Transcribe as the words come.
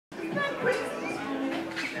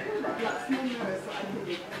more mirrors so I can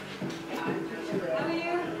be. How are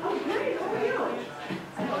you? Oh, great. How are you?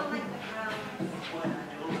 I don't like the brown.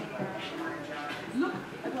 Look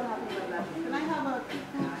at what happened with that. Can I have a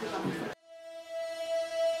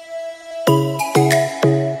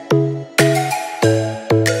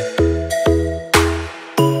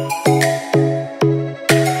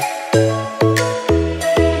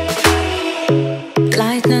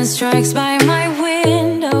Lightning strikes by my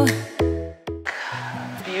window.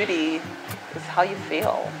 Beauty is how you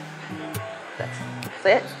feel. That's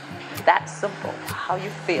it. That simple. How you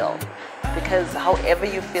feel. Because however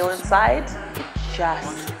you feel inside, it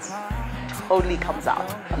just totally comes out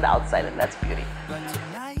on the outside, and that's beauty.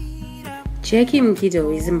 Jackie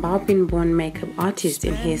Manyachuka is a Zimbabwean-born makeup artist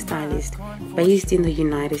and hairstylist based in the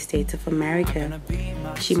United States of America.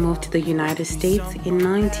 She moved to the United States in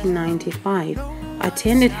 1995,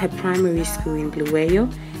 attended her primary school in Bulawayo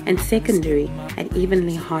and secondary at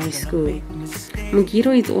Evenly High School.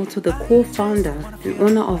 Mgido is also the co-founder and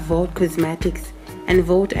owner of Vault Cosmetics and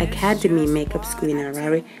Vault Academy Makeup School in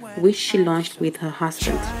Harare, which she launched with her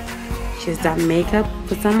husband. She has done makeup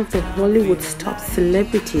for some of the Hollywood's top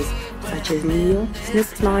celebrities such as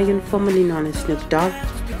Snoop Lion, formerly known as Snoop Dogg,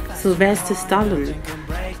 Sylvester Stallone,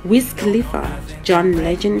 Wiz Khalifa, John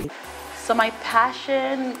Legend. So my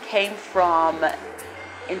passion came from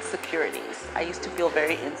insecurities. I used to feel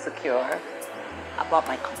very insecure about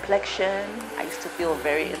my complexion. I used to feel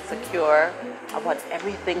very insecure about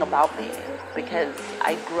everything about me because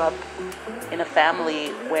I grew up in a family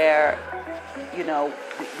where, you know,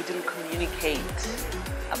 we didn't communicate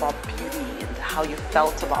about beauty and how you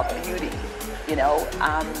felt about beauty. You know,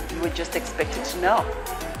 you were just expected to know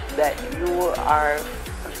that you are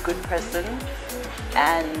a good person,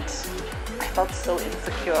 and I felt so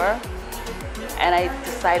insecure. And I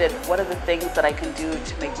decided, what are the things that I can do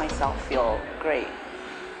to make myself feel great?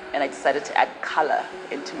 And I decided to add color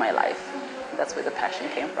into my life. And that's where the passion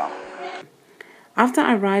came from. After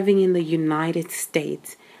arriving in the United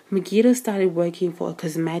States, Mgido started working for a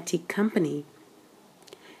cosmetic company.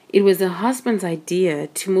 It was her husband's idea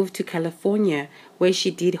to move to California, where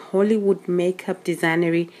she did Hollywood Make Up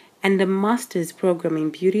Designery and a master's program in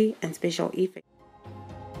beauty and special effects.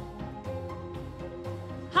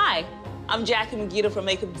 Hi, I'm Jackie Manyachuka from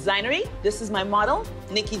Makeup Designery. This is my model,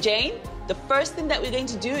 Nikki Jane. The first thing that we're going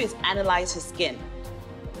to do is analyze her skin.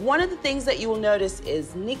 One of the things that you will notice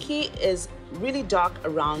is Nikki is really dark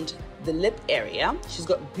around the lip area. She's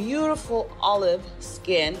got beautiful olive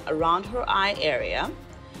skin around her eye area.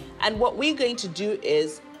 And what we're going to do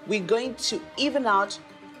is we're going to even out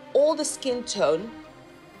all the skin tone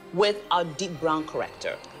with our deep brown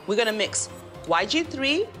corrector. We're going to mix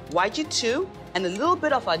YG3, YG2, and a little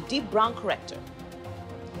bit of our deep brown corrector.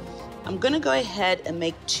 I'm going to go ahead and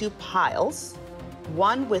make two piles,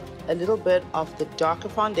 one with a little bit of the darker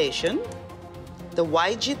foundation, the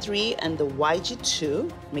YG3 and the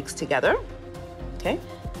YG2 mixed together, okay?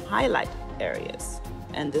 Highlight areas.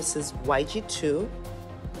 And this is YG2,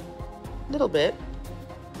 a little bit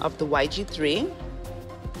of the YG3.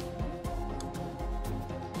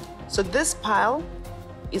 So this pile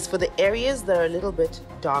is for the areas that are a little bit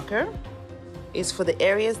darker, is for the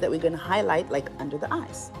areas that we're going to highlight, like under the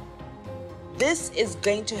eyes. This is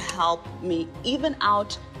going to help me even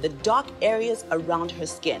out the dark areas around her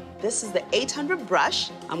skin. This is the 800 brush.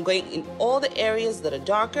 I'm going in all the areas that are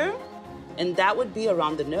darker, and that would be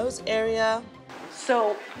around the nose area.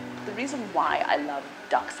 So the reason why I love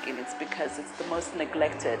dark skin is because it's the most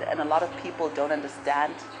neglected, and a lot of people don't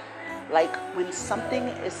understand. Like when something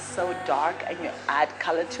is so dark and you add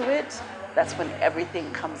color to it, that's when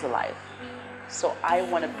everything comes alive. So I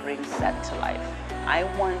want to bring that to life. I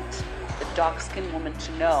want the dark-skinned woman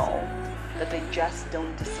to know that they just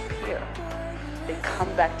don't disappear. They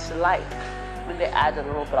come back to life when they add a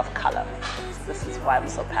little bit of color. So this is why I'm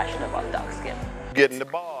so passionate about dark skin.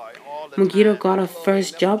 Mgido got her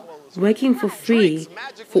first job working for free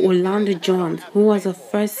for Orlando Jones, who was her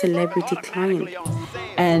first celebrity client.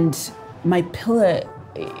 And my pillar,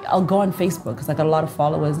 I'll go on Facebook because I got a lot of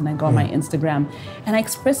followers, and I go on my Instagram and I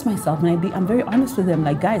express myself, and I'm very honest with them.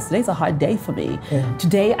 Like, guys, today's a hard day for me.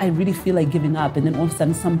 Today I really feel like giving up, and then all of a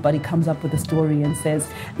sudden somebody comes up with a story and says,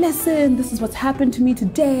 listen, this is what's happened to me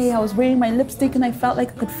today. I was wearing my lipstick and I felt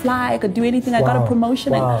like I could fly, I could do anything. I got a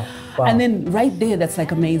promotion. And then right there, that's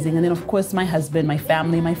like amazing. And then of course my husband, my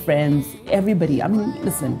family, my friends, everybody. I mean,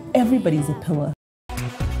 listen, everybody's a pillar.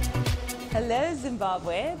 Hello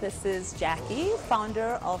Zimbabwe, this is Jackie,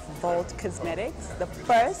 founder of Vault Cosmetics, the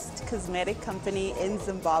first cosmetic company in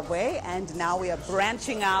Zimbabwe, and now we are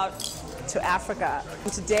branching out to Africa.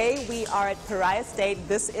 Today we are at Pariah State.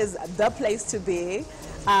 This is the place to be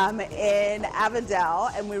in Avondale,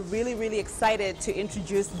 and we're really, really excited to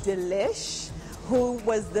introduce Delish, who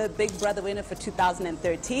was the Big Brother winner for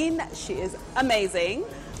 2013. She is amazing.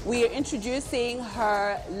 We are introducing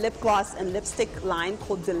her lip gloss and lipstick line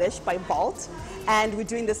called Delish by Vault, and we're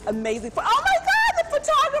doing this amazing. Oh my God, the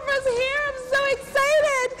photographer's here! I'm so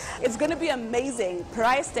excited! It's going to be amazing.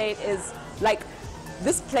 Pariah State is like,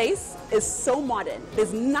 this place is so modern.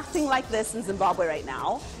 There's nothing like this in Zimbabwe right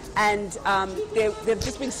now, and they've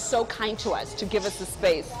just been so kind to us to give us the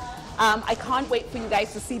space. I can't wait for you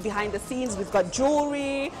guys to see behind the scenes. We've got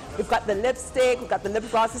jewelry, we've got the lipstick, we've got the lip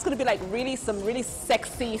gloss. It's going to be like really some really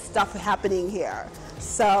sexy stuff happening here.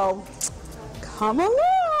 So come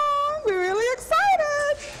along, we're really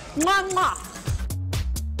excited. Mwah, mwah.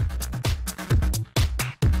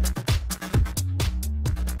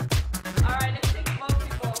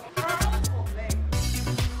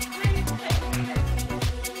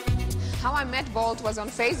 How I met Vault was on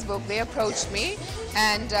Facebook. They approached me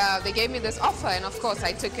and they gave me this offer, and of course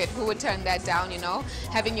I took it. Who would turn that down, you know?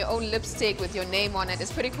 Having your own lipstick with your name on it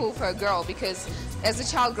is pretty cool for a girl, because as a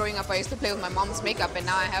child growing up I used to play with my mom's makeup, and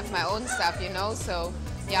now I have my own stuff, you know? So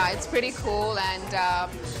yeah, it's pretty cool. And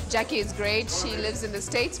Jackie is great. She lives in the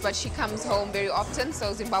States, but she comes home very often,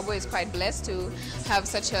 so Zimbabwe is quite blessed to have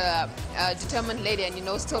such a determined lady, and, you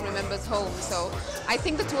know, still remembers home. So I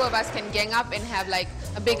think the two of us can gang up and have like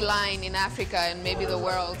a big line in Africa and maybe the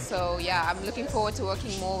world. So yeah, I'm looking forward to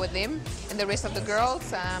working more with them and the rest of the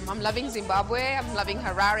girls. I'm loving Zimbabwe. I'm loving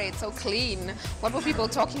Harare. It's so clean. What were people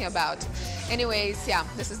talking about? Anyways, yeah,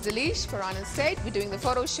 this is Delish for On State. We're doing the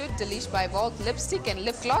photo shoot. Delish by Vault lipstick and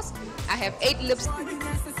lip gloss. I have 8 lips.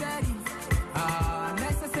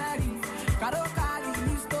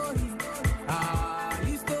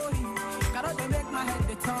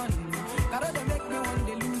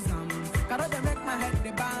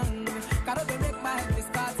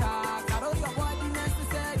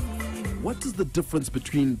 What is the difference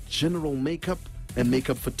between general makeup and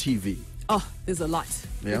makeup for TV? Oh, there's a lot.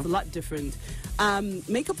 Yeah? There's a lot different.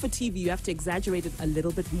 Makeup for TV, you have to exaggerate it a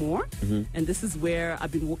little bit more. And this is where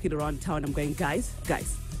I've been walking around town. I'm going, guys,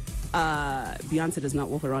 Beyonce does not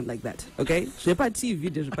walk around like that, okay? J'ai pas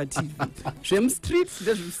TV, there's pas TV. J'aime streets,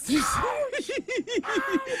 there's streets.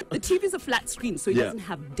 The TV is a flat screen, so it doesn't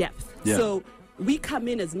have depth. Yeah. So we come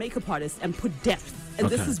in as makeup artists and put depth. And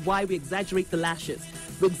this is why we exaggerate the lashes,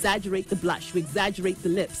 we exaggerate the blush, we exaggerate the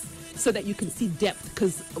lips, so that you can see depth.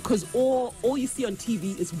 Because all you see on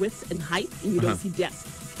TV is width and height, and you don't see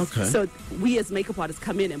depth. Okay. So we as makeup artists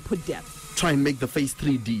come in and put depth. Try and make the face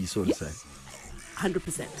 3D, so to say.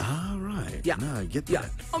 100%. All right. Yeah. No, I get that.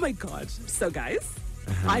 Yeah. Oh my God. So guys,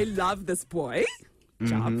 I love this boy.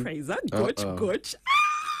 Job praiser. Good.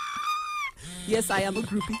 Yes, I am a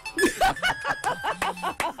groupie.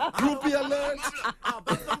 Groupie alert!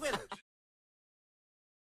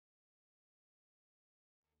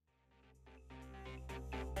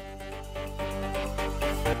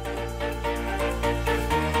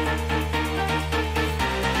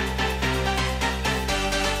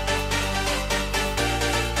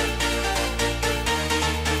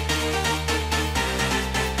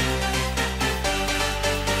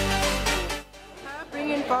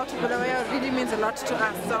 Bringing Vault to Bulawayo really means a lot to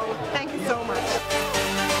us, so thank you so much.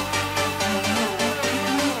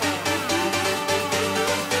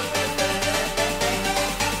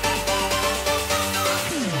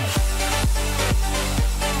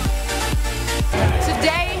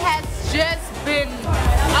 Today has just been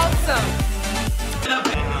awesome.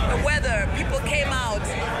 The weather, people came out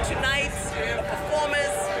tonight, the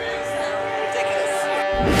performance, ridiculous.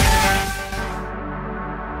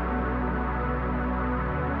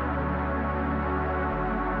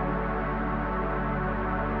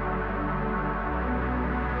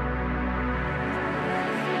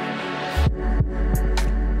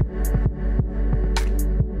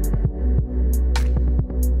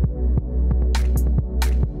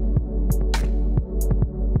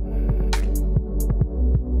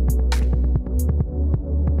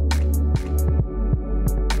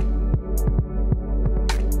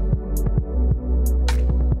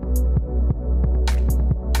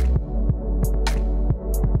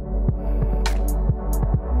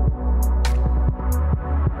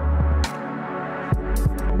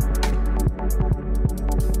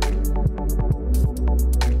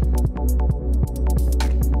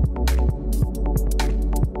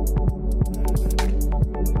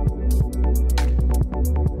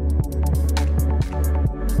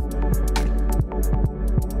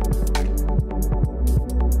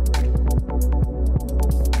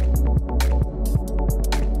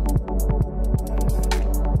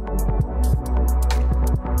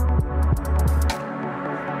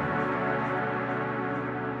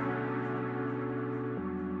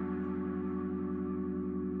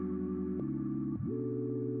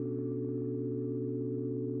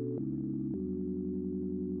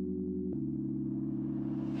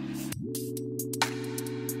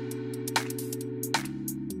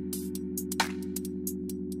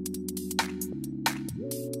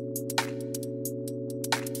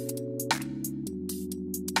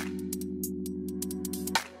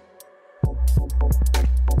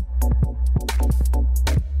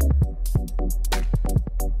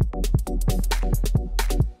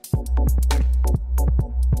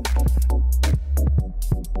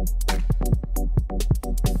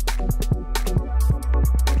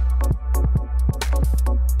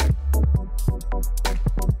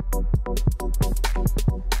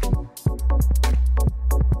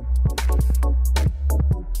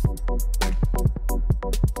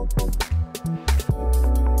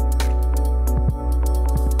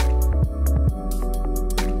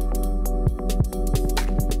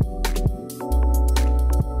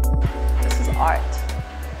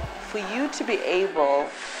 To be able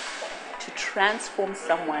to transform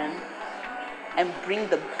someone and bring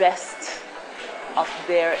the best of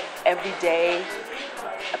their everyday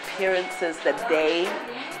appearances that they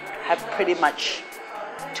have pretty much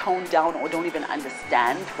toned down or don't even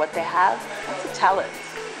understand what they have, that's a talent.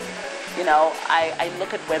 You know, I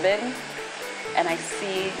look at women and I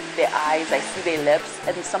see their eyes, I see their lips,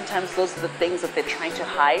 and sometimes those are the things that they're trying to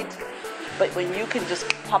hide. But when you can just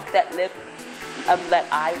pop that lip, that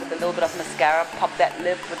eye with a little bit of mascara, pop that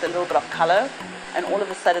lip with a little bit of color, and all of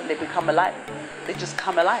a sudden they become alive. They just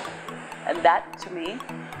come alive. And that, to me,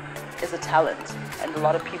 is a talent. And a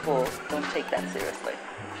lot of people don't take that seriously.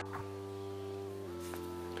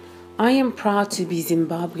 I am proud to be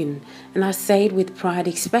Zimbabwean, and I say it with pride,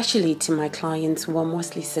 especially to my clients who are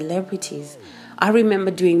mostly celebrities. I remember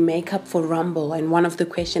doing makeup for Rumble, and one of the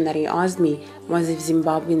questions that he asked me was if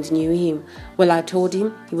Zimbabweans knew him. Well, I told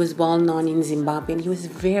him he was well known in Zimbabwe, and he was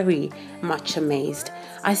very much amazed.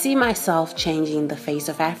 I see myself changing the face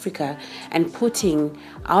of Africa and putting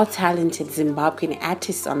our talented Zimbabwean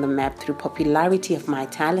artists on the map through popularity of my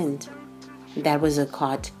talent. That was a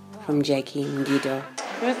quote from Jackie Manyachuka.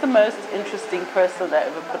 Who's the most interesting person that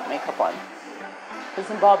ever put makeup on? The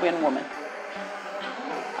Zimbabwean woman.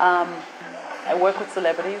 I work with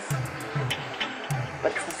celebrities,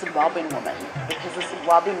 but it's the Zimbabwean woman, because the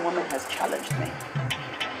Zimbabwean woman has challenged me.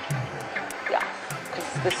 Yeah, because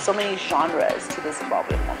there's so many genres to the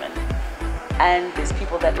Zimbabwean woman. And there's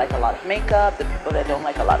people that like a lot of makeup, the people that don't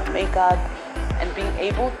like a lot of makeup, and being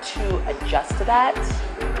able to adjust to that,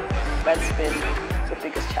 that's been the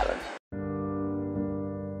biggest challenge.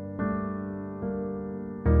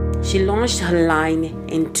 She launched her line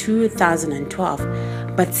in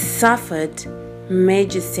 2012, but suffered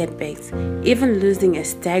major setbacks, even losing a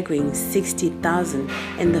staggering 60,000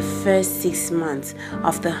 in the first 6 months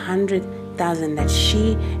of the 100,000 that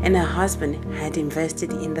she and her husband had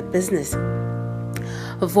invested in the business.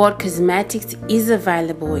 Vought Cosmetics is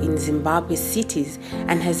available in Zimbabwe cities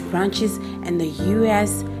and has branches in the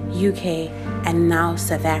US, UK, and now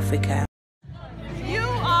South Africa. You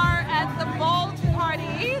are at the Vault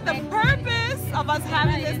party. The purpose of us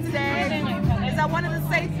having this today is I wanted to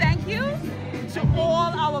say thank you to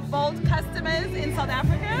all our Vault customers in South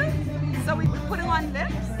Africa. So we're putting on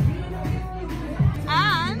lips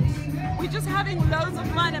and we're just having loads of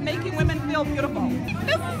fun and making women feel beautiful.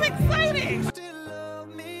 This is exciting.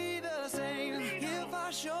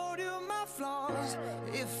 Showed you my flaws.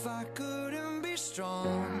 If I couldn't be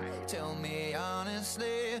strong, tell me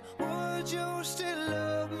honestly, would you still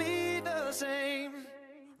love me the same?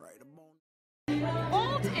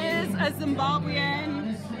 Vault is a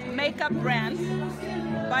Zimbabwean makeup brand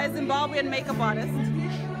by a Zimbabwean makeup artist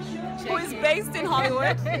who is based in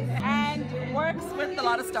Hollywood and works with a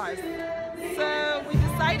lot of stars. So we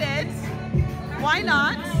decided, why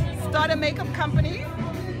not start a makeup company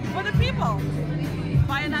for the people?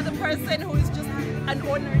 By another person who is just an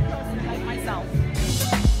ordinary person like myself.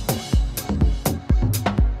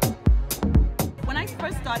 When I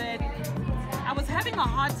first started, I was having a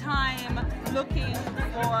hard time looking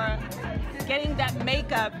for getting that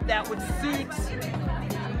makeup that would suit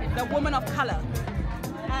the woman of color.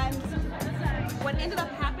 And what ended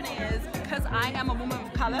up happening is, because I am a woman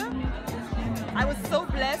of color, I was so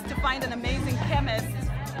blessed to find an amazing chemist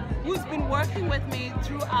who's been working with me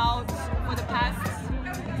throughout for the past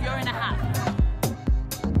year and a half.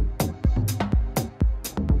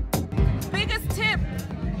 Biggest tip,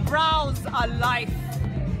 brows are life.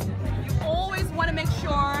 You always want to make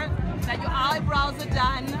sure that your eyebrows are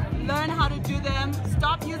done, learn how to do them,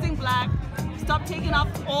 stop using black, stop taking off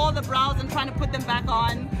all the brows and trying to put them back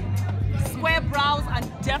on. Square brows are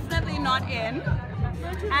definitely not in.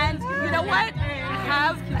 And you know what?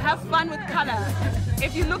 Have fun with color.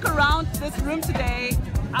 If you look around this room today,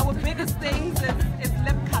 our biggest things is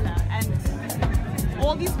lip color, and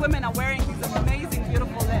these women are wearing these amazing,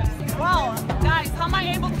 beautiful lips. Wow, guys, how am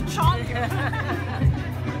I able to charm you?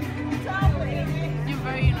 You're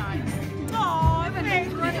very nice. Oh,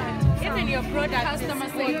 thank you. Even your product, customer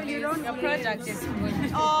say your product is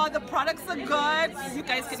good. Oh, the products are good. You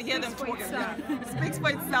guys can hear them talking. It speaks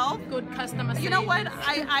for itself. Good customer service. You know what?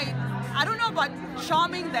 I don't know about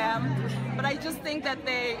charming them, but I just think that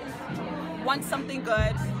they want something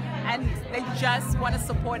good and they just want to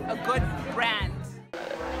support a good brand.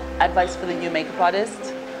 Advice for the new makeup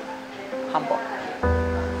artist: humble.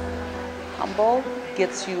 Humble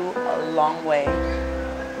gets you a long way.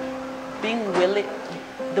 Being willing,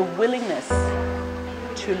 the willingness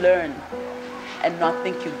to learn and not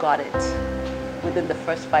think you got it within the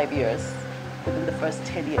first 5 years, within the first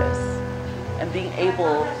 10 years, and being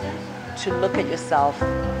able to look at yourself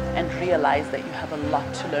and realize that you have a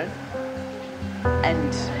lot to learn,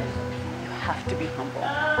 and you have to be humble.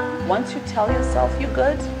 Once you tell yourself you're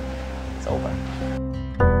good, it's over.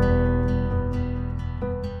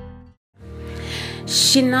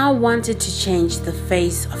 She now wanted to change the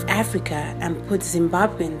face of Africa and put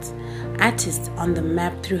Zimbabwean artists on the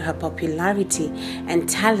map through her popularity and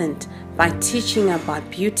talent by teaching about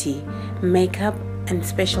beauty, makeup, and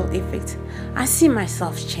special effects. I see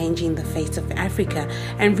myself changing the face of Africa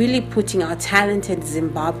and really putting our talented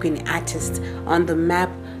Zimbabwean artists on the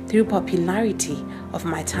map through popularity of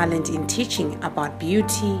my talent in teaching about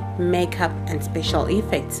beauty, makeup, and special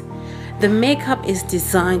effects. The makeup is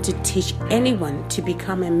designed to teach anyone to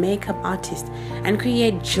become a makeup artist and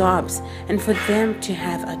create jobs and for them to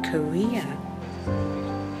have a career.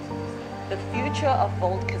 The future of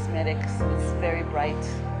Bold Cosmetics is very bright.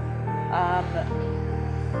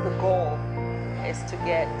 The goal is to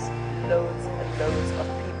get loads and loads of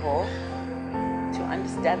people to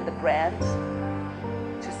understand the brand,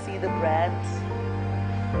 to see the brand,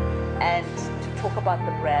 and to talk about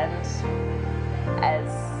the brand as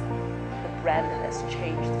the brand that has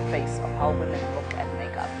changed the face of how women look at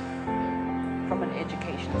makeup from an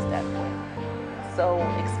education standpoint. So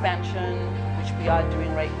expansion, which we are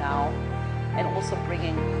doing right now, and also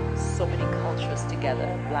bringing so many cultures together: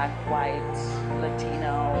 Black, white,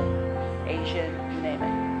 Latino, Asian, you name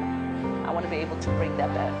it. I want to be able to break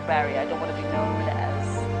that barrier. I don't want to be known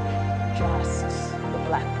as just the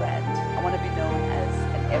Black brand. I want to be known as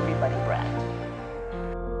an everybody brand.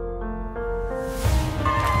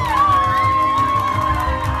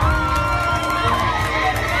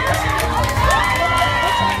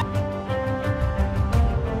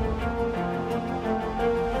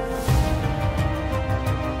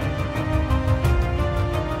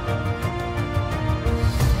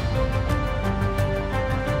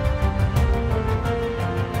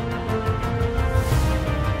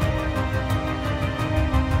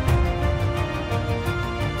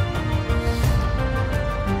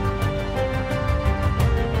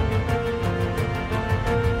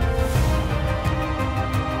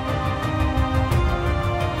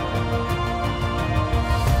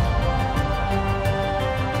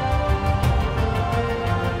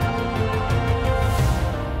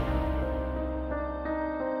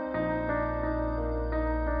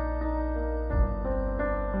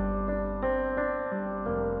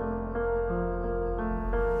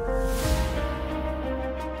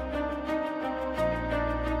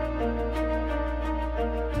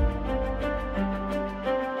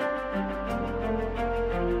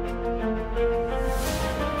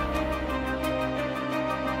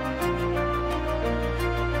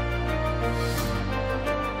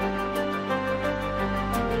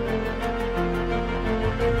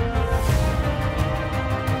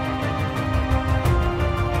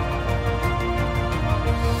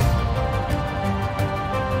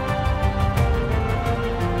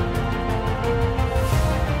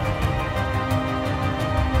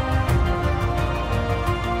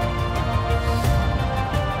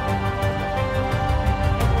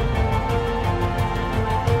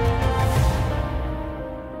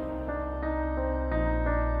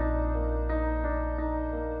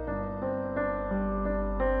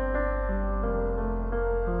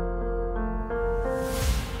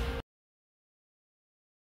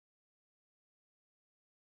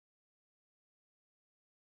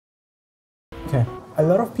 Okay. A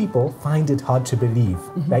lot of people find it hard to believe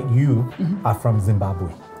that you are from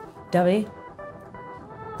Zimbabwe. Davi?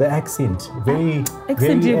 The accent, very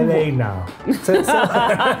LA now.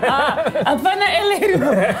 Afana LA. You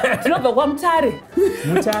know, Mutare.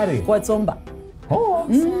 Mutare. Kwatsomba. Oh.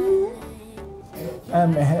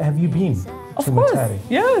 Have you been to Mutare?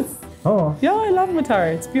 Yes. Oh. Yeah, I love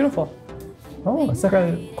Mutare. It's beautiful. Oh,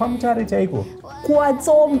 saka kwa Mutare taiko.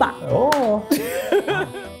 Kwatsomba. Oh.